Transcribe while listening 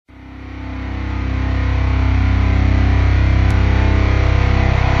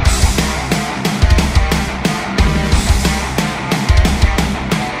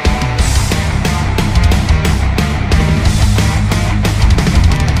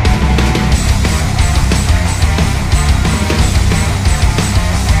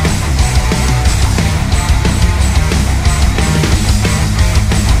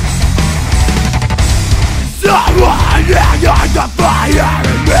Ignite the fire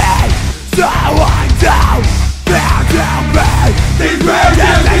in me, so I don't feel to be. These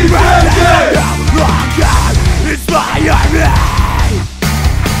bridges no longer inspire me.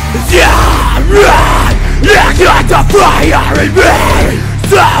 Yeah, right. Ignite the fire in me,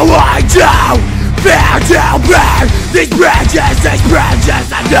 so I don't feel to be. These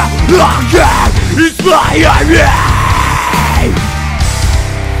bridges no longer inspire me.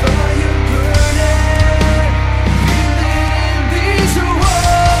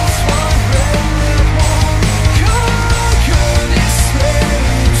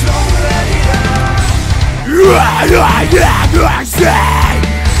 I never say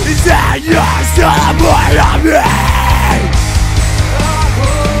that you're someone of me.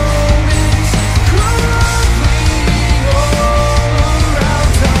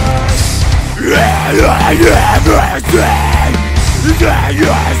 And I never say that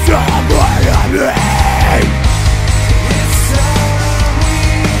you're someone of me.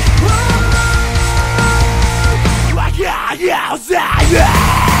 What can you say?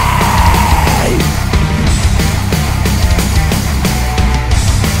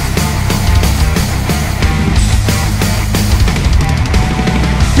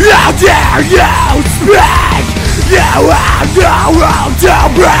 How dare you speak? You have no room to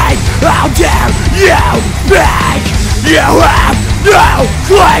break. How dare you speak? You have no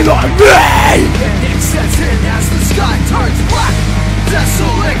claim on me. Incented as the sky turns black,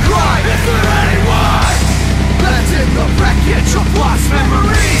 desolate cry. Is there anyone left in the wreckage of lost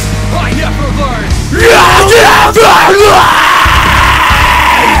memories I never learned? I never learned.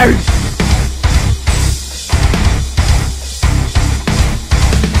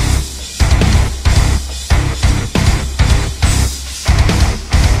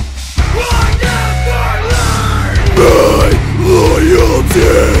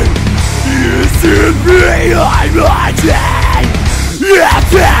 Is in me, I'm watching.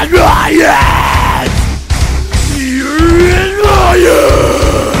 It's in my hands. You're in my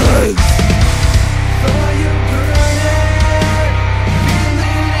hands. Fire burning,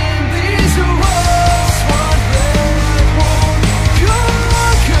 feeling in these walls. One red won't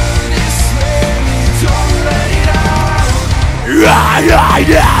conquer this flame. Don't let it out. I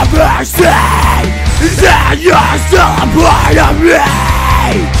never say that you're still a part of me.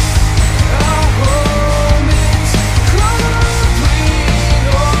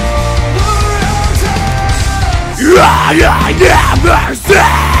 I never say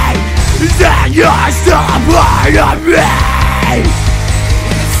that you're still a part of me.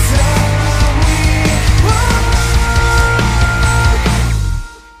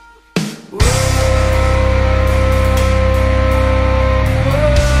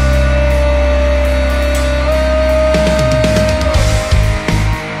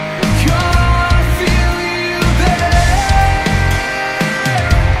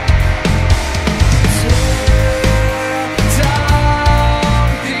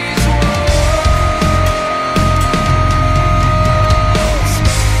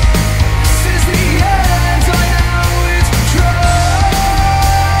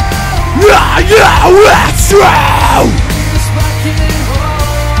 I know it's true!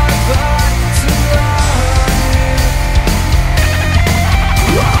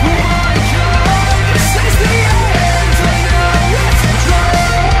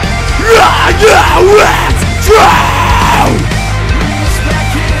 I know it's true!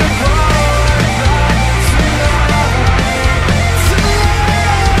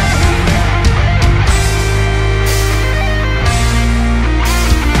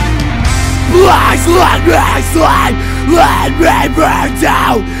 Please let me burn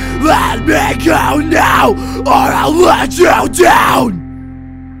down. Let me go now, or I'll let you down.